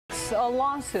news. A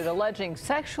lawsuit alleging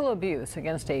sexual abuse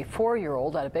against a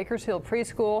 4-year-old at a Bakersfield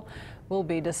preschool will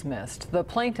be dismissed. The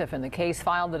plaintiff in the case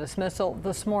filed the dismissal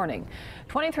this morning.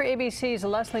 23 ABC's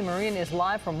Leslie Marine is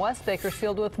live from West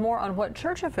Bakersfield with more on what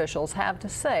church officials have to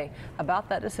say about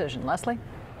that decision. Leslie?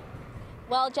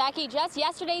 Well, Jackie, just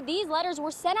yesterday, these letters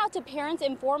were sent out to parents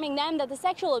informing them that the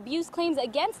sexual abuse claims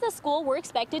against the school were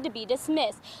expected to be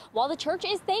dismissed. While the church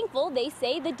is thankful, they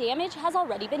say the damage has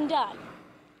already been done.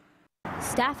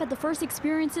 Staff at the First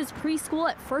Experiences preschool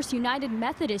at First United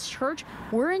Methodist Church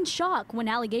were in shock when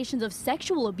allegations of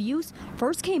sexual abuse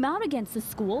first came out against the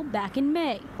school back in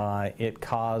May. It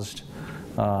caused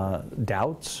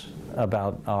doubts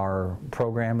about our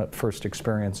program at First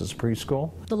Experiences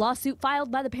preschool. The lawsuit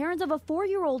filed by the parents of a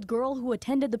 4-year-old girl who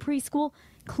attended the preschool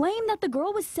claimed that the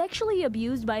girl was sexually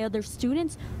abused by other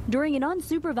students during an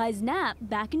unsupervised nap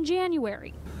back in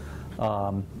January.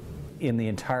 In the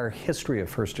entire history of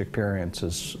First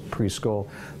Experiences preschool,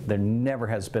 there never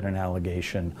has been an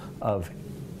allegation of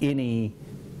any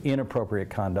inappropriate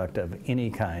conduct of any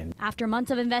kind. After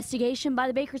months of investigation by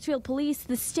the Bakersfield police,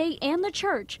 the state, and the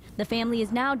church, the family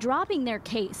is now dropping their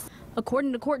case.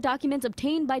 According to court documents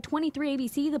obtained by 23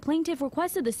 ABC, the plaintiff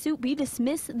requested the suit be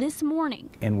dismissed this morning.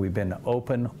 And we've been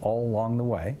open all along the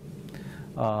way.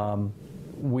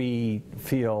 We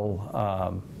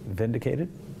feel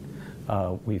vindicated,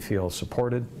 we feel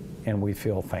supported, and we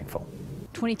feel thankful.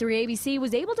 23 ABC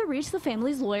was able to reach the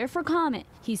family's lawyer for comment.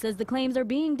 He says the claims are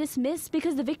being dismissed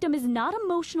because the victim is not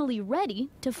emotionally ready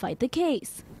to fight the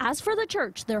case. As for the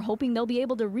church, they're hoping they'll be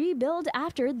able to rebuild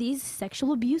after these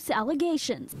sexual abuse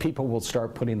allegations. People will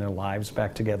start putting their lives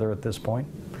back together at this point.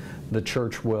 The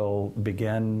church will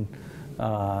begin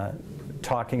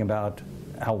talking about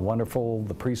how wonderful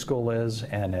the preschool is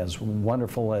and as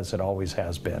wonderful as it always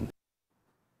has been.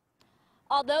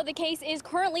 Although the case is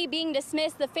currently being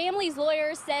dismissed, the family's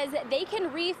lawyer says they can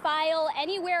refile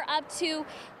anywhere up to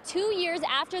 2 years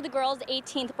after the girl's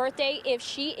 18th birthday if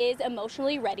she is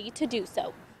emotionally ready to do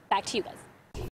so. Back to you guys.